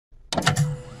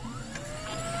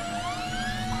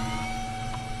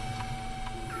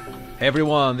Hey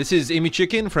everyone, this is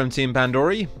Chicken from Team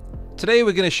Pandori. Today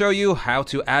we're going to show you how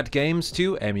to add games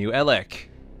to Emuelec.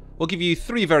 We'll give you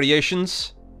 3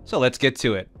 variations, so let's get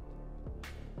to it.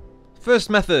 First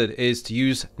method is to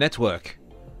use network.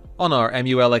 On our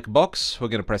Emuelec box, we're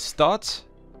going to press Start,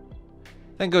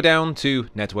 then go down to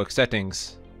Network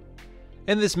Settings.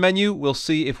 In this menu, we'll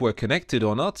see if we're connected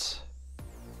or not.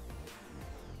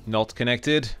 Not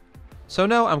connected. So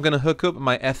now I'm going to hook up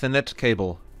my Ethernet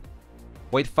cable.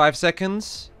 Wait 5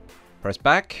 seconds, press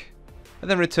back, and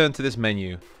then return to this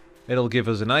menu. It'll give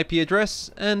us an IP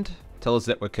address and tell us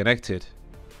that we're connected.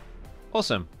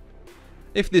 Awesome.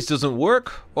 If this doesn't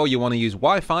work, or you want to use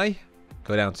Wi-Fi,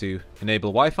 go down to Enable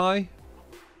Wi-Fi,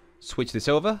 switch this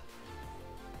over,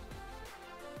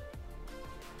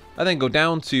 and then go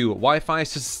down to Wi-Fi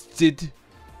assisted,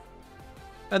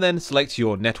 and then select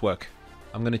your network.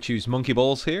 I'm going to choose Monkey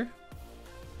Balls here,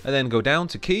 and then go down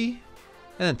to Key,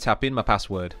 and then tap in my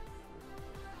password.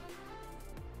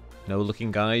 No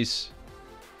looking, guys.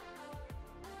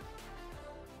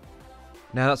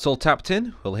 Now that's all tapped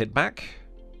in, we'll hit back.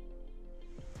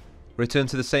 Return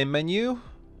to the same menu,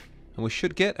 and we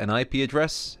should get an IP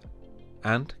address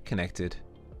and connected.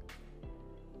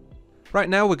 Right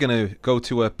now we're going to go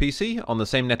to a PC on the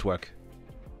same network.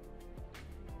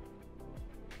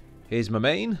 Here's my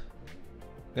main.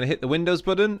 I'm going to hit the Windows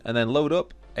button and then load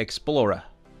up Explorer.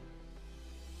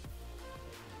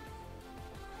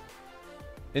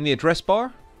 In the address bar,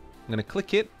 I'm going to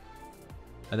click it,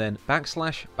 and then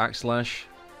 //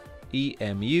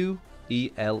 EMUELEC,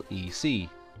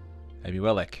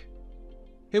 Emuelec.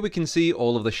 Here we can see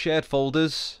all of the shared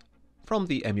folders from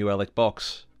the Emuelec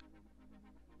box.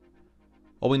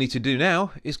 All we need to do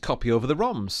now is copy over the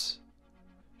ROMs.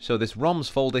 So this ROMs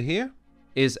folder here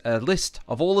is a list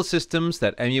of all the systems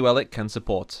that Emuelec can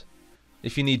support.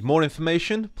 If you need more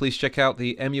information, please check out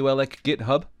the Emuelec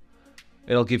GitHub.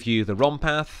 It'll give you the ROM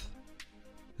path,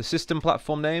 the system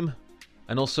platform name,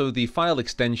 and also the file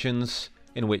extensions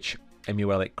in which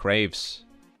Emuelec craves.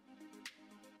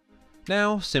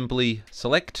 Now simply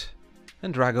select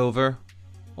and drag over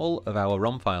all of our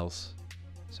ROM files.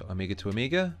 So Amiga to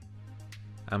Amiga,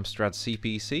 Amstrad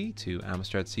CPC to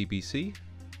Amstrad CPC,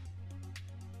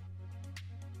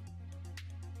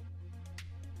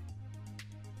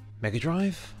 Mega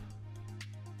Drive,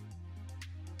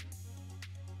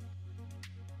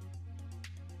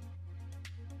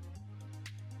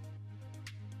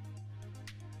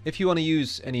 if you want to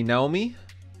use any Naomi,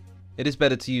 it is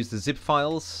better to use the zip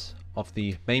files of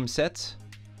the MAME set,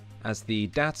 as the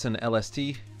DAT and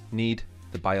LST need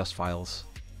the BIOS files.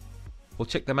 We'll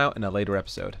check them out in a later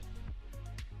episode.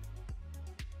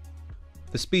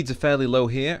 The speeds are fairly low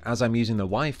here as I'm using the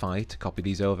Wi-Fi to copy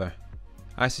these over.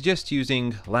 I suggest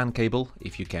using LAN cable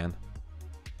if you can.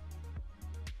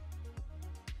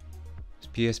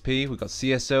 PSP, we've got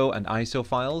CSO and ISO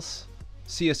files.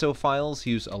 CSO files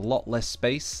use a lot less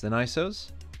space than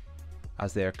ISOs,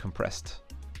 as they are compressed.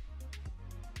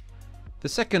 The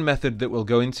second method that we'll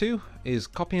go into is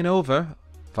copying over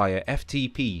via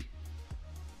FTP.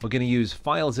 We're going to use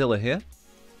FileZilla here.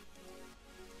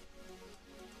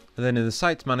 And then in the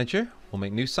Site Manager, we'll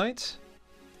make new site.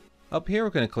 Up here, we're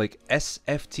going to click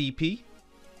SFTP.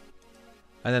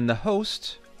 And then the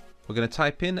host, we're going to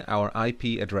type in our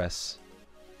IP address.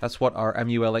 That's what our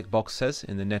Emuelec box says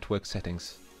in the network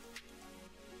settings.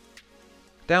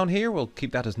 Down here, we'll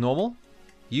keep that as normal.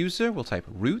 User, we'll type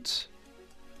root.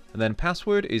 And then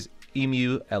password is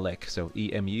Emuelec, so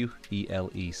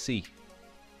EMUELEC.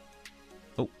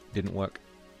 Oh, didn't work.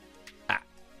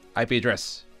 IP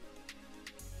address.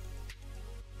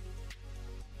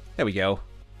 There we go.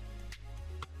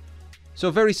 So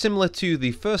very similar to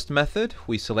the first method,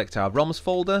 we select our ROMs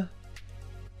folder,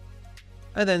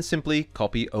 and then simply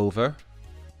copy over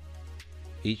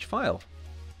each file,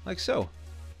 like so.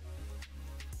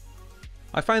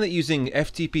 I find that using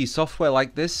FTP software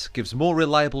like this gives more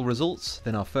reliable results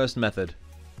than our first method.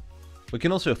 We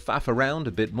can also faff around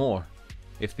a bit more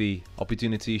if the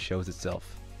opportunity shows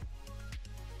itself.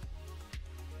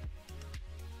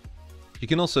 You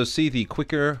can also see the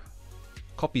quicker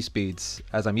copy speeds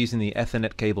as I'm using the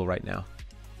Ethernet cable right now.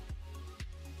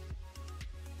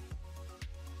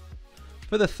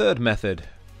 For the third method,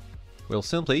 we'll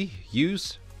simply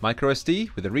use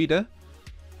microSD with a reader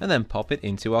and then pop it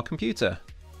into our computer.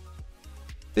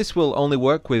 This will only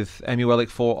work with Emuelec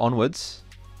 4 onwards.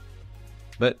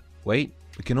 But wait,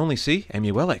 we can only see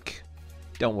Emuelec.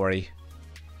 Don't worry,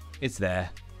 it's there.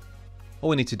 All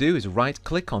we need to do is right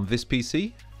click on this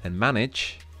PC and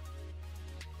manage,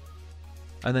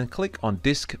 and then click on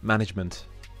Disk Management.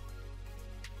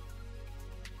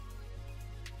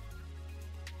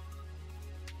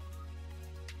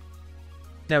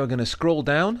 Now we're going to scroll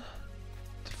down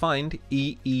to find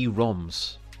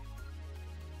EEROMs.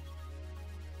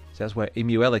 So that's where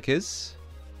Emuelec is.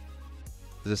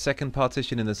 There's a second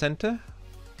partition in the center,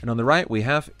 and on the right we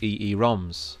have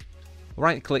EEROMs.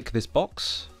 Right click this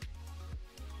box,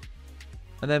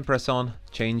 and then press on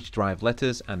Change Drive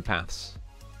Letters and Paths.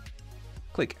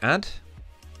 Click Add,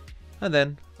 and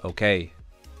then OK.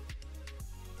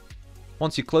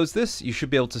 Once you close this, you should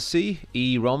be able to see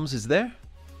EEROMs is there.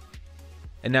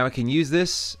 And now I can use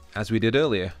this as we did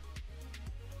earlier.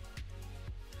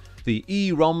 The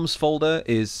EEROMs folder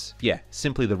is,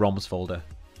 simply the ROMs folder.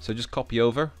 So just copy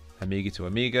over Amiga to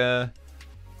Amiga,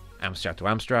 Amstrad to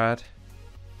Amstrad,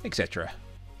 etc.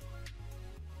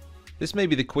 This may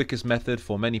be the quickest method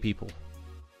for many people.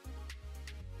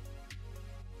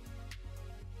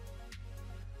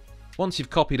 Once you've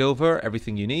copied over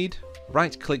everything you need,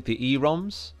 right-click the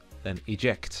EEROMs, then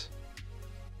Eject.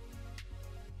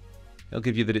 It'll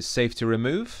give you that it's safe to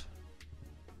remove,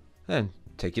 then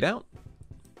take it out.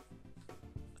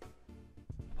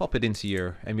 Pop it into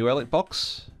your Emuelec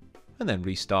box, and then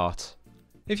restart.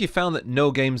 If you found that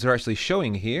no games are actually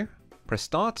showing here, press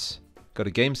Start, go to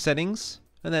Game Settings,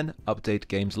 and then Update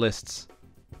Games Lists.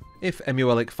 If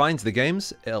Emuelec finds the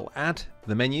games, it'll add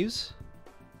the menus.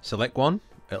 Select one,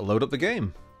 it'll load up the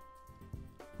game.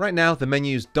 Right now the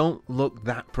menus don't look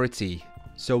that pretty,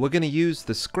 so we're going to use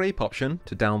the scrape option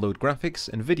to download graphics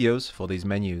and videos for these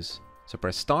menus. So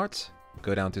press Start,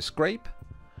 go down to Scrape,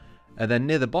 and then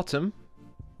near the bottom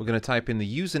we're going to type in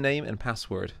the username and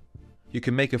password. You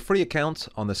can make a free account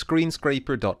on the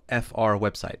screenscraper.fr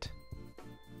website.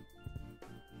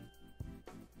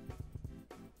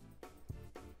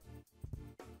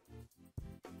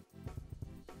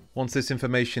 Once this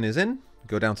information is in,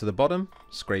 go down to the bottom,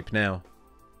 Scrape Now.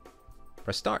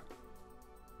 Press Start.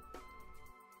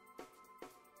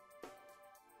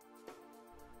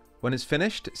 When it's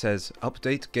finished, it says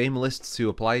Update Game Lists to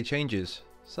apply changes.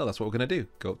 So that's what we're going to do.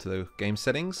 Go up to the Game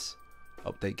Settings,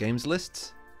 Update Games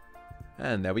Lists,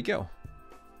 and there we go.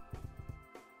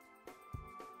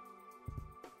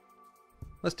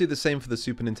 Let's do the same for the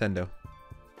Super Nintendo.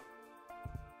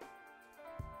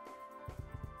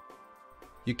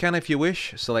 You can, if you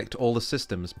wish, select all the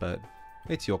systems, but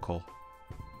it's your call.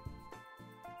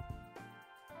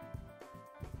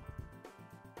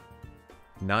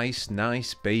 Nice,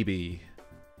 nice baby.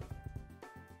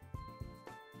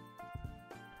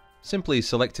 Simply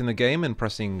selecting the game and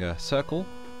pressing circle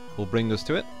will bring us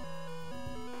to it.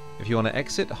 If you want to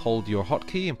exit, hold your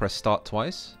hotkey and press Start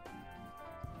twice.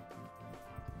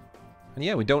 And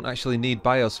yeah, we don't actually need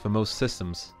BIOS for most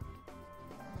systems.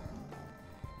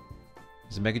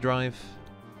 There's a Mega Drive.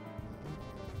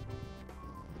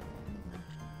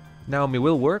 Now MAME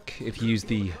will work if you use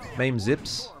the MAME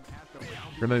zips.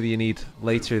 Remember, you need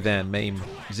later than MAME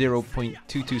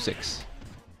 0.226.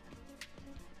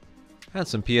 And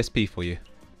some PSP for you.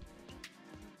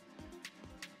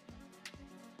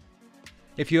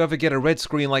 If you ever get a red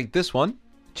screen like this one,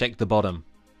 check the bottom.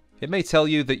 It may tell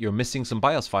you that you're missing some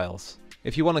BIOS files.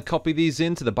 If you want to copy these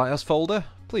into the BIOS folder,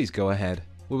 please go ahead.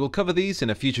 We will cover these in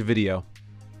a future video.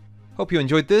 Hope you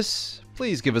enjoyed this.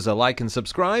 Please give us a like and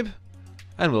subscribe,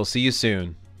 and we'll see you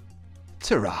soon.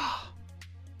 Ta-ra!